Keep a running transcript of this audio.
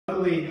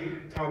luckily,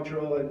 Tom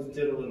Trollins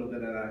did a little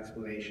bit of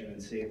explanation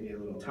and saved me a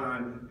little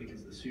time,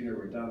 because the sooner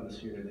we're done, the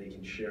sooner they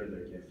can share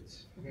their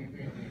gifts.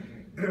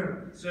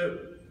 So,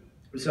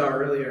 we saw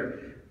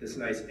earlier this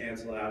nice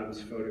Ansel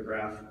Adams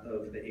photograph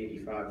of the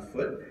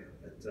 85-foot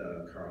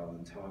that Carl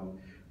and Tom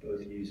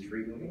both used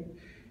frequently.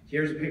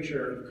 Here's a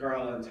picture of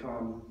Carl and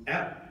Tom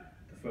at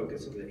the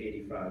focus of the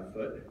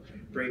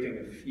 85-foot, breaking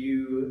a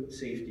few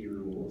safety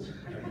rules.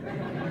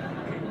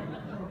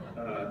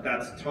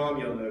 That's Tom,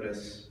 you'll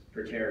notice,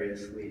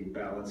 precariously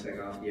balancing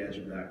off the edge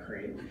of that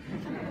crane.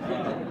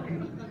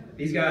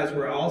 These guys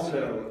were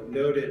also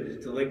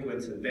noted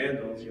delinquents and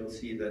vandals. You'll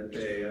see that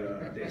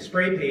they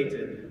spray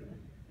painted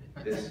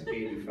this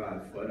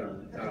 85-foot.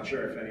 I'm not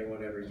sure if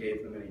anyone ever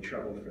gave them any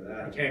trouble for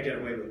that. You can't get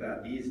away with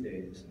that these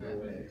days, no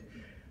way.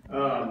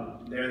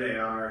 There they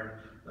are,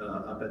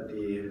 up at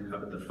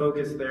the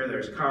focus there.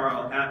 There's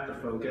Carl at the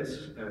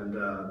focus, and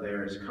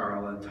there's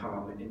Carl and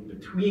Tom in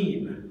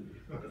between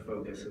the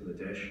focus of the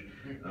dish,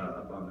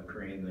 up on the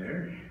crane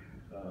there.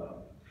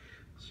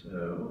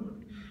 So,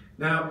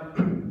 now,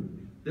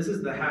 this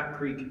is the Hat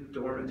Creek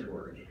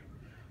dormitory.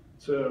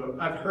 So,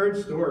 I've heard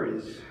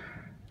stories,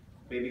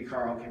 maybe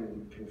Carl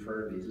can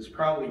confirm these, it's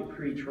probably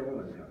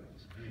pre-Trollin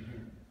times,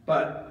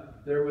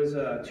 but there was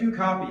two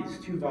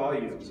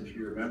volumes, if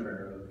you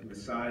remember, of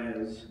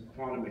Messiah's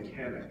Quantum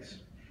Mechanics.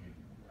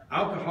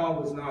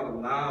 Alcohol was not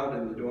allowed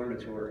in the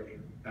dormitory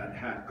at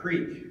Hat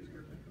Creek.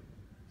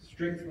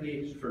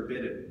 Strictly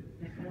forbidden.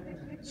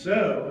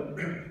 So,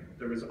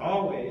 there was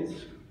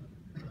always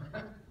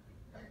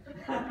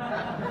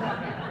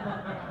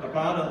a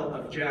bottle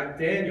of Jack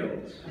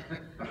Daniels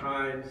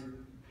behind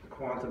the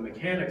quantum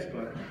mechanics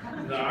book.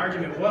 The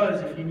argument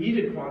was, if you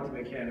needed quantum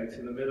mechanics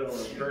in the middle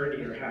of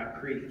Bernie or Hat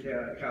Creek,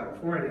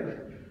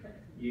 California,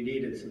 you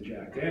needed some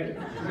Jack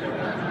Daniels.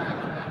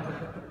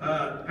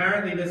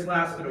 Apparently this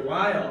lasted a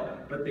while,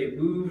 but they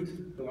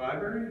moved the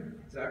library.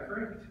 Is that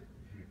correct?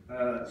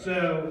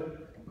 So,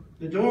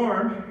 the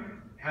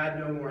dorm had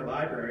no more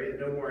library,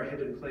 no more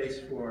hidden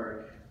place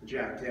for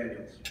Jack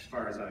Daniels, as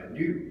far as I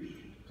knew.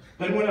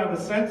 Then when I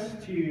was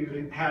sent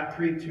to Hat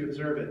Creek to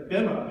observe at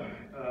BIMA,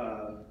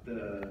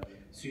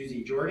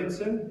 Susie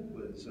Jorgensen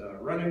was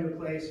running the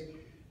place.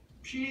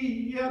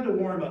 You had to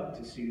warm up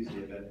to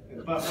Susie a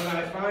bit. But when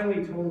I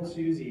finally told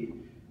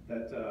Susie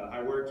that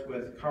I worked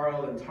with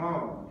Carl and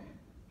Tom,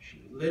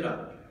 she lit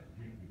up.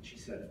 She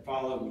said,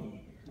 "Follow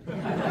me."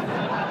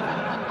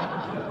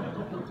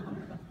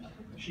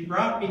 She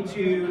brought me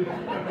to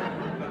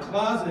a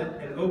closet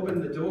and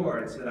opened the door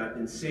and said, "I've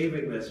been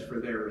saving this for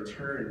their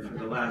return for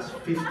the last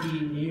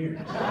 15 years.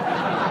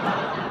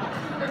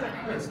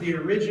 It's the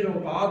original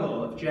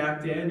bottle of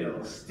Jack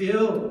Daniels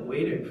still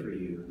waiting for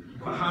you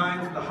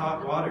behind the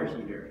hot water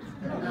heater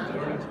in the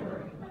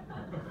dormitory."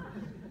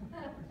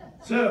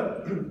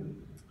 So,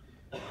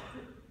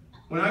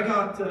 when I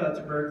got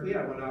to Berkeley,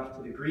 I went off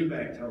to the Green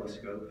Bank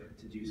telescope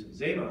to do some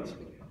Zeeman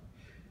study.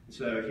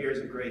 So here's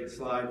a great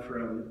slide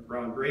from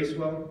Ron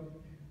Bracewell.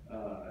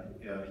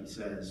 He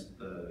says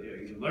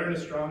you can learn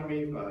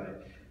astronomy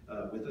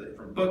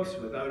from books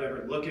without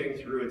ever looking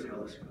through a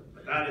telescope.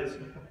 But that is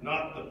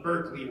not the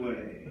Berkeley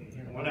way.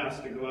 One has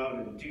to go out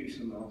and do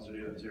some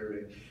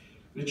observing.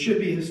 It should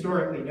be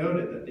historically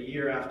noted that the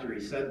year after he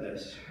said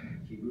this,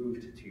 he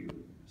moved to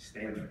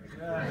Stanford.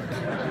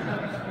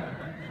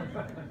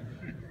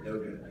 No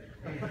good.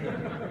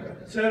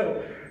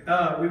 So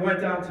we went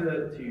down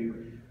to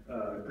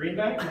Green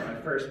Bank. My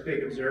first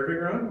big observing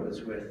run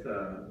was with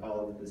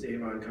all of the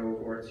Zeeman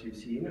cohorts you've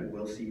seen and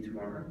will see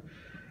tomorrow.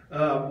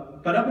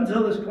 But up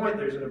until this point,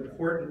 there's an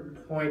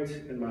important point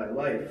in my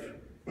life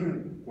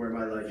where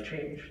my life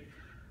changed.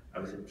 I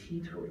was a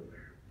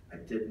teetotaler. I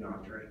did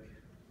not drink.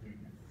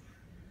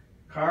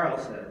 Carl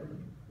said,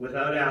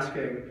 without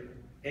asking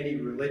any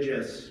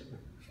religious,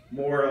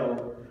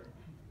 moral,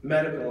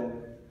 medical,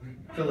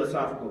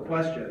 philosophical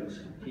questions,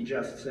 he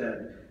just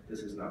said,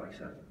 "This is not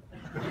acceptable."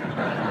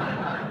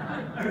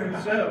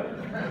 So,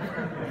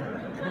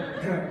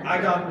 I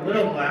got the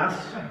little glass,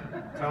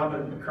 Tom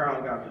and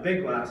Carl got the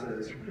big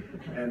glasses,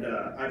 and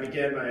I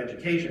began my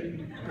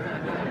education.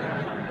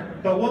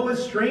 But what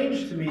was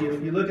strange to me,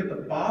 if you look at the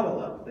bottle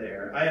up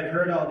there, I had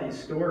heard all these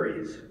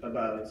stories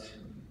about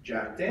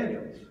Jack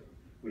Daniels.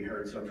 We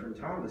heard some from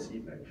Tom this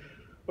evening.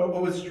 But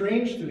what was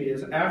strange to me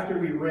is after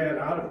we ran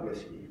out of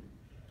whiskey,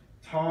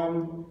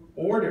 Tom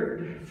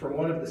ordered from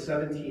one of the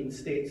 17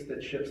 states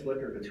that ships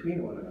liquor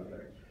between one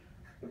another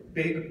a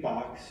big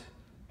box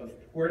of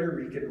Puerto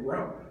Rican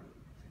rum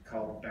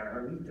called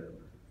Barrilito.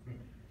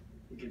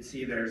 You can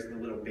see there's the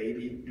little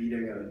baby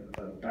beating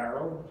a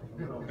barrel,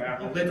 a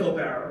little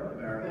barrel, a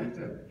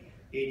Barrilito,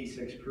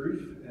 86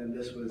 proof, and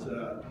this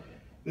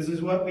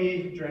is what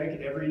we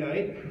drank every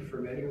night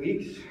for many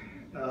weeks.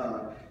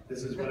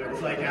 This is what it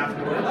was like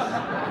afterwards.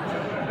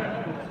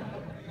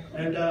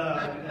 And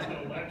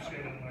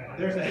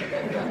there's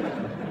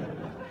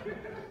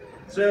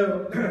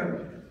so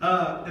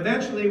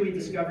eventually we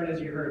discovered,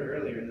 as you heard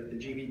earlier, that the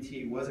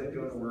GBT wasn't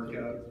going to work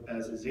out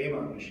as a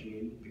Zeeman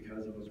machine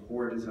because of a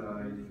poor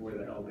design for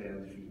the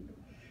L-band feed.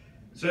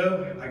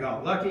 So I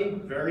got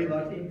lucky, very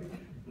lucky.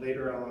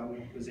 Later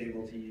on, was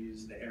able to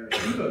use the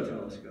Arecibo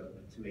telescope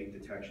to make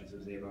detections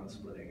of xenon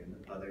splitting in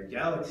other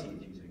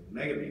galaxies using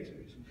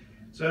megamasers.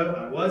 So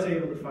I was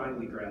able to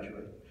finally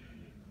graduate.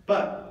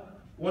 But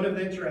one of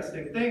the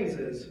interesting things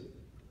is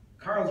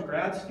Carl's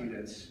grad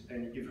students,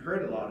 and you've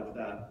heard a lot of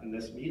that in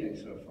this meeting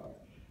so far,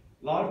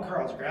 a lot of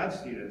Carl's grad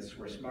students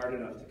were smart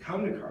enough to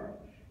come to Carl,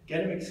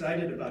 get him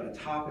excited about a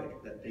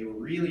topic that they were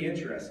really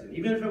interested in,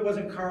 even if it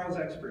wasn't Carl's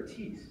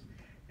expertise.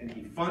 And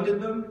he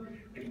funded them,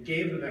 and he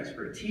gave them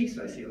expertise.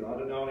 I see a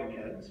lot of nodding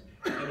heads,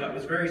 and that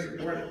was very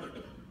supportive.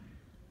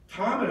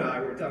 Tom and I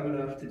were dumb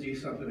enough to do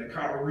something that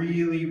Carl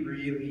really,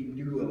 really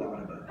knew a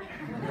lot about.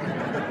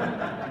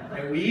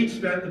 And we each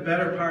spent the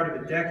better part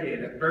of a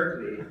decade at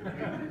Berkeley.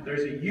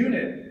 There's a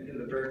unit in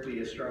the Berkeley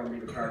Astronomy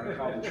Department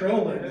called the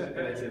Trollins, and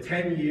it's a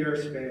 10-year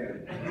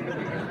span.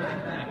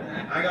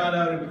 I got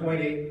out in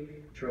 0.8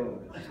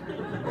 Trollins.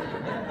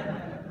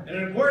 And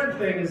an important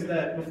thing is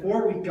that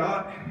before we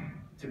got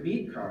to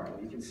meet Carl,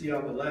 you can see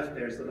on the left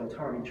there's little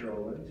Tommy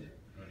Trollins.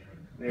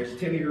 There's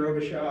Timmy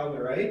Robishaw on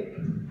the right.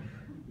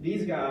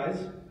 These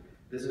guys,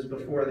 this is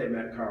before they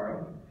met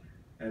Carl,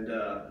 and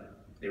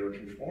they were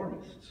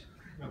conformists.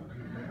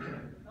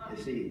 You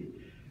see,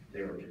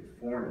 they were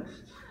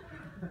conformists.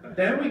 But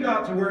then we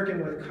got to working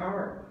with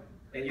Carl,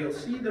 and you'll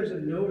see there's a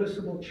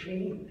noticeable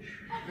change.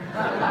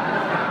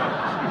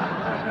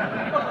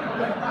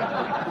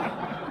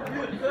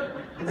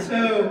 And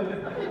so,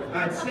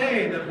 I'd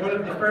say that one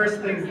of the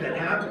first things that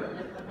happened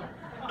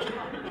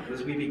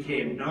was we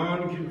became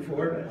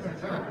non-conformists.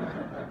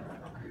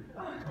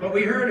 But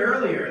we heard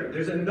earlier,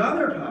 there's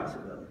another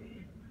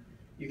possibility.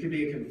 You could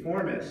be a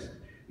conformist,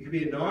 you could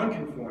be a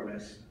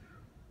non-conformist,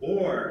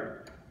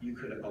 or you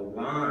could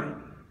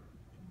align.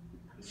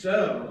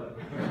 So,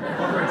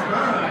 over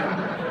time,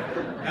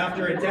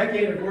 after a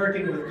decade of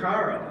working with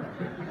Carl,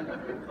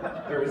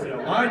 there was an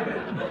alignment.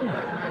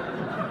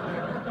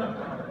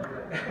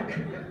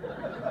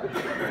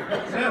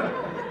 So,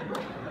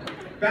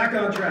 back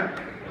on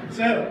track.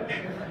 So,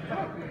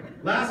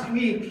 last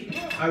week,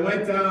 I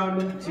went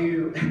down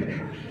to,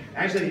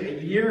 actually a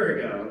year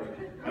ago,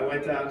 I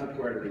went down to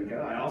Puerto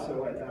Rico. I also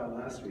went down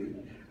last week.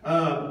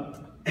 I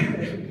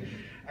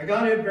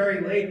got in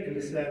very late in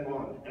the San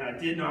Juan, and I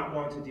did not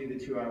want to do the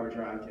 2-hour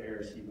drive to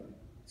Arecibo.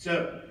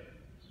 So, I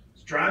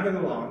was driving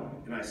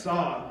along, and I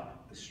saw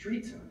the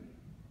street sign,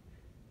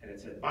 and it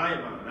said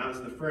Bayamon. That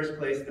was the first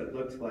place that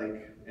looked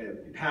like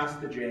it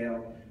passed the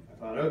jail. I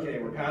thought, okay,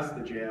 we're past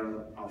the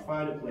jail. I'll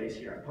find a place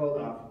here. I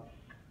pulled off.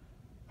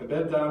 I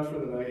bed down for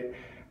the night.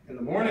 In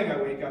the morning, I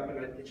wake up,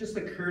 and it just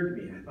occurred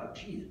to me. I thought,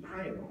 geez,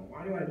 Bayamon,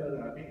 why do I know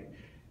that name?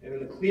 And in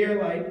the clear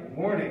light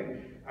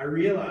morning, I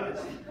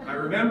realized, I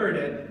remembered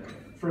it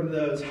from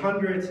those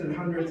hundreds and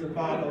hundreds of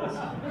bottles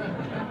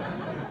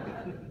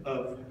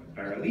of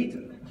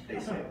Barrilito, they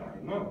say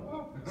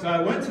Bayamon. So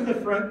I went to the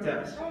front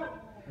desk,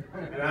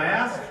 and I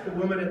asked the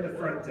woman at the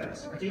front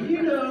desk, do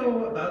you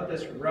know about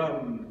this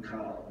rum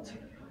called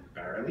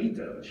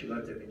Barrilito? And she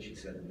looked at me and she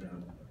said, no.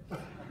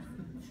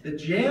 The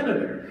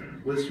janitor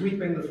was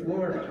sweeping the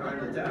floor behind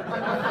the desk.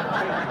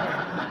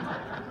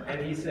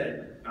 And he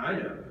said, I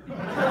know.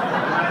 And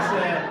I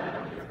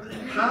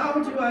said,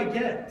 how do I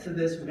get to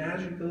this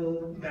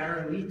magical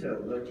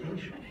Barrilito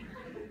location?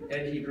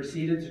 And he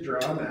proceeded to draw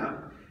a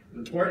map. The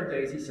important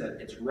thing is he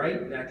said, it's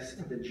right next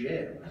to the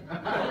jail.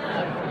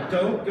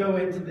 Don't go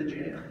into the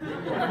jail.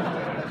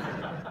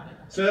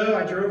 So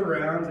I drove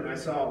around and I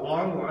saw a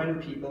long line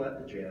of people at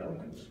the jail.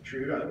 It was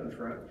true out in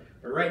front.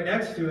 But right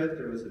next to it,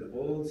 there was an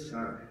old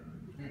sign.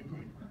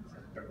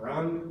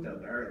 Rum del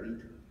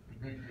Barrilito.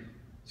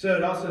 So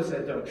it also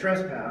said don't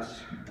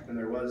trespass, and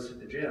there was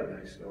a jail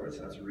next door,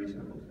 so that's a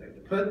reasonable thing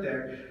to put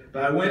there.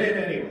 But I went in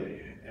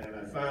anyway, and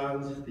I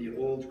found the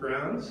old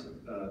grounds.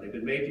 They've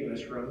been making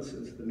this rum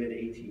since the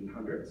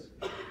mid-1800s.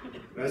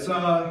 And I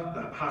saw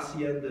the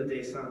Hacienda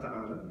de Santa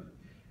Ana,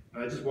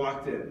 and I just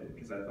walked in,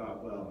 because I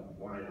thought, well,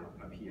 why not?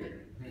 I'm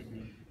here.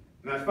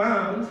 And I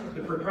found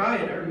the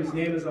proprietor, whose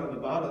name is on the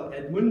bottle,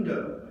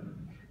 Mundo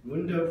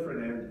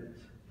Fernandez.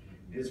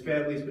 His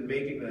family's been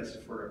making this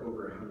for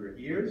over 100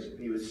 years, and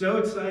he was so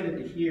excited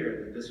to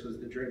hear that this was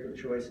the drink of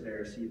choice at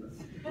Arecibo.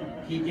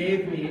 He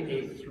gave me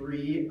a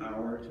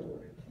 3-hour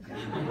tour. 3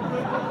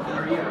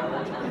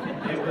 hours.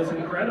 It was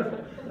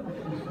incredible.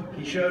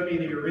 He showed me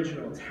the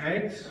original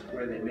tanks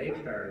where they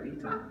make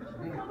Barrilito.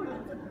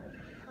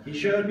 He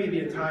showed me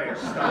the entire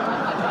stock.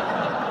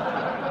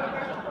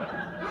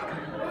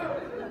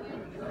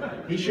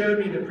 He showed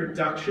me the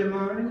production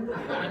line.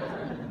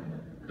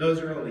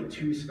 Those are only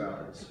 2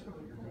 stars.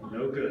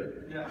 No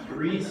good.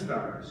 3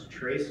 stars.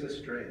 Tres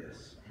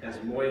estrellas. Es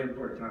muy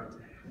importante.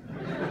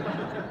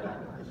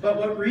 But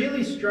what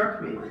really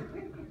struck me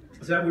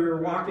is that we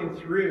were walking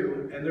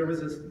through and there was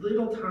this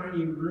little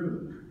tiny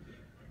room.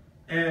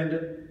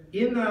 And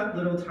in that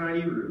little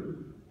tiny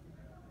room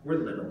were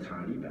little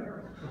tiny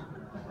barrels.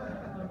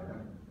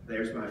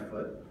 There's my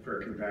foot for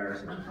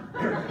comparison.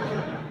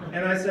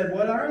 And I said,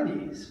 what are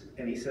these?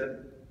 And he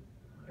said,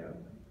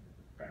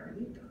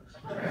 Barrilitos.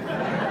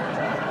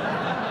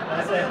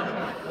 I said,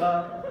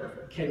 well,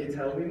 can you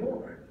tell me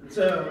more?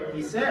 So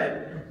he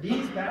said,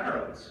 these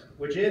barrels,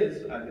 which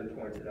is, I've been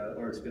pointed out,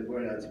 or it's been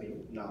pointed out to me,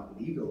 not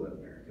legal in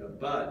America,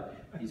 but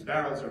these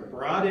barrels are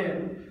brought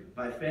in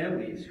by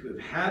families who have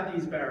had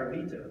these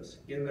Barrilitos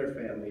in their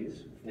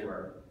families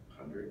for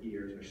 100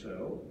 years or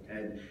so,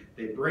 and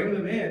they bring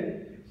them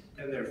in,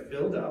 and they're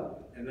filled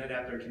up, and then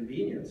at their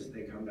convenience,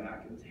 they come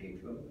back and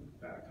take them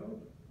back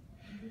home.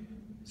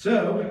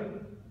 So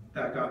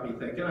that got me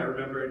thinking. I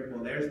remembered,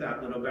 well, there's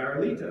that little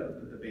Barrilito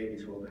that the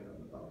baby's holding on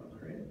the bottom,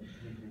 right?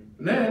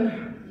 And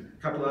then,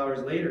 a couple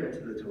hours later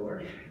into the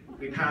tour,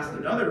 we passed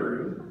another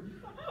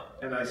room,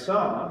 and I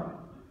saw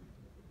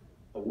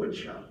a wood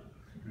shop.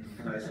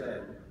 And I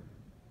said,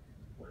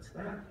 what's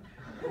that?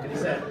 And he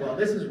said, well,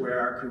 this is where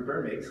our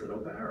Cooper makes little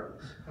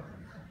barrels.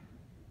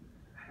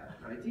 I had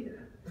an idea.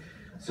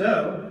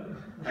 So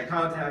I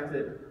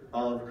contacted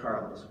all of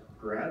Carl's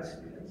grad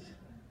students.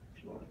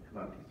 If you want to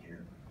come up, you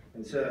can.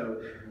 And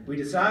so we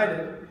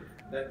decided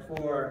that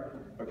for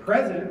a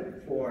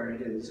present for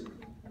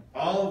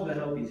all of the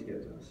help he's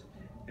given us,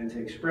 and to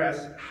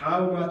express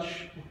how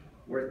much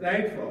we're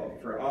thankful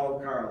for all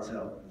of Carl's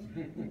help,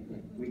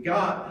 we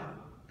got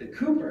the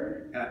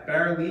Cooper at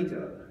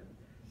Barrilito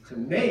to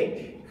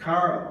make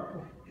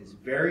Carl his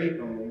very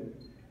own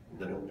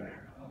little barrel.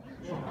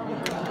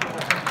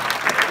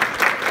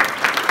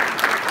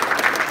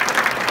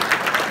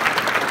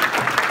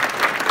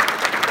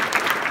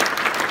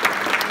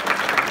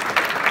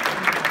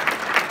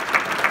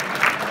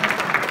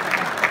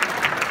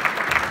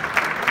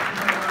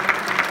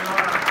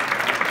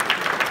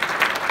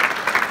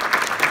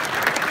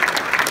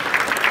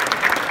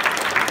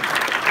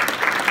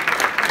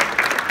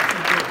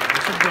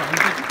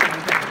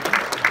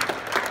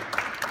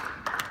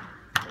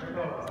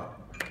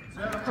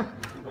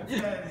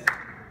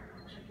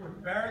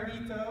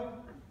 Barrilito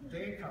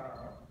de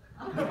Carl.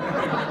 And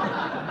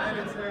then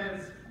it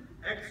says,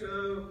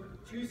 Exo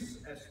tus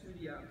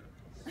estudiantes.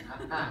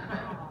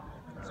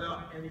 So,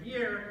 and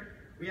here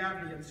we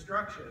have the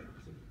instructions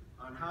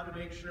on how to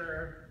make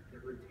sure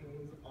it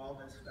retains all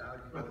this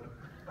valuable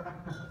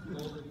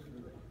golden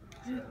fluid.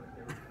 So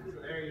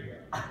there you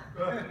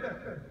go.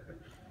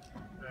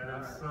 And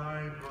it's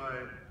signed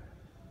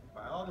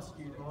by all the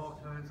students. all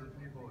kinds of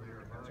people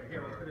here. So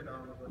here, we'll put it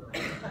on the little.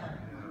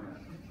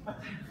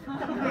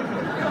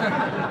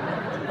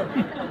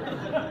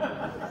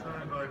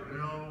 Signed by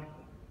Bill,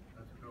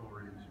 that's Bill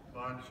Reeves,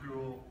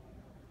 Bonchul,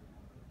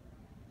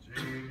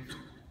 James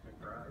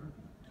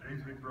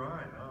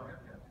McBride, huh?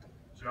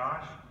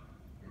 Josh,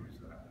 who's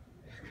that?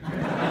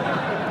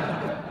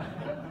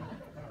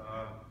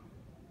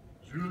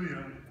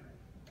 Julia,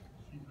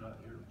 she's not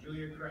here.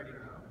 Julia Craig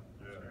now.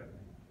 Yeah.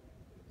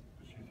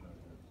 She's not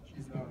here.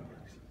 She's not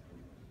here.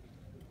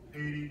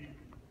 Katie,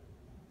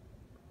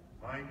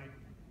 Mike,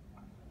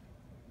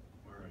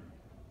 where are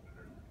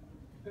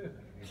you?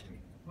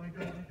 My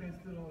God, you guys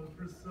did all this.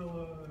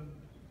 Priscilla and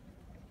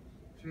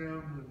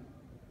Jim and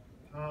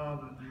Tom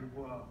and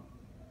Dubois.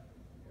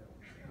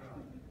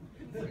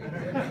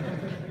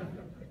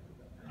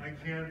 I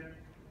can't.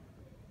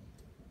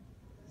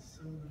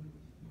 Susan.